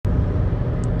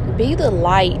Be the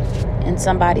light in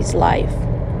somebody's life.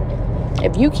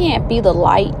 If you can't be the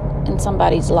light in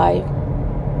somebody's life,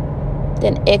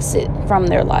 then exit from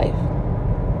their life.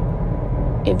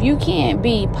 If you can't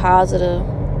be positive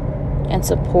and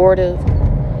supportive,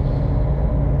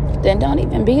 then don't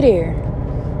even be there.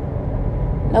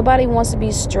 Nobody wants to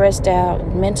be stressed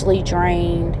out, mentally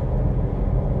drained,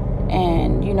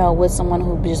 and, with someone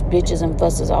who just bitches and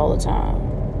fusses all the time.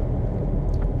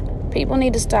 People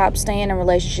need to stop staying in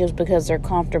relationships because they're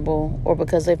comfortable or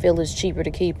because they feel it's cheaper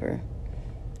to keep her.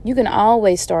 You can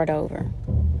always start over.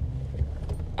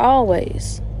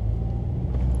 Always.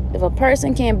 If a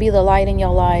person can't be the light in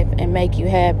your life and make you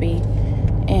happy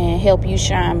and help you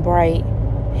shine bright,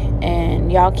 and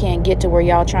y'all can't get to where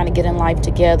y'all trying to get in life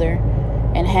together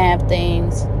and have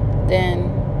things,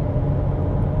 then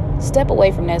step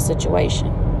away from that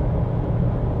situation.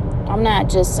 I'm not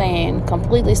just saying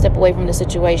completely step away from the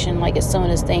situation like as soon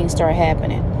as things start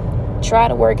happening. Try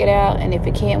to work it out, and if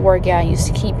it can't work out, you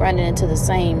keep running into the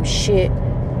same shit,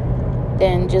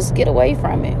 then just get away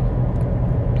from it.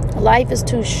 Life is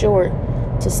too short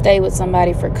to stay with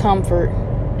somebody for comfort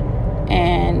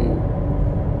and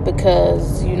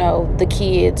because, the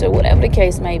kids or whatever the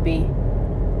case may be.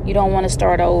 You don't want to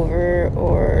start over,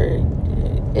 or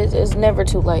it's never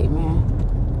too late, man.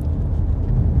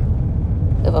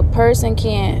 If a person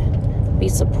can't be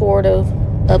supportive,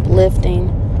 uplifting,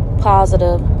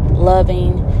 positive,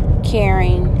 loving,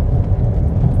 caring,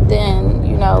 then,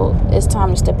 it's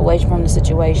time to step away from the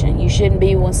situation. You shouldn't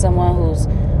be with someone who's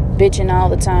bitching all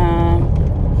the time,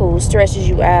 who stresses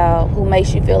you out, who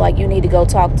makes you feel like you need to go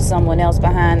talk to someone else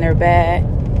behind their back.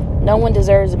 No one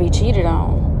deserves to be cheated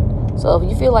on. So if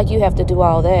you feel like you have to do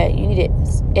all that, you need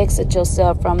to exit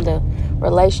yourself from the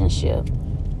relationship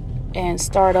and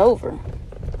start over.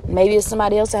 Maybe there's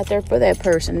somebody else out there for that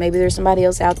person. Maybe there's somebody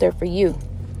else out there for you.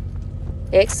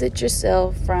 Exit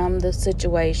yourself from the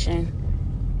situation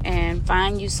and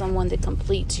find you someone that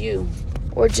completes you,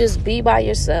 or just be by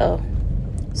yourself.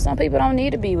 Some people don't need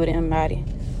to be with anybody.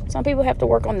 Some people have to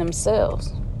work on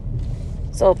themselves.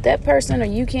 So if that person or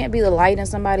you can't be the light in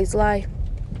somebody's life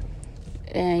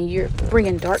and you're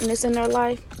bringing darkness in their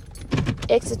life,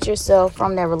 exit yourself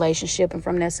from that relationship and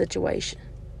from that situation.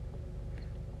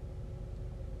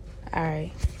 All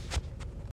right.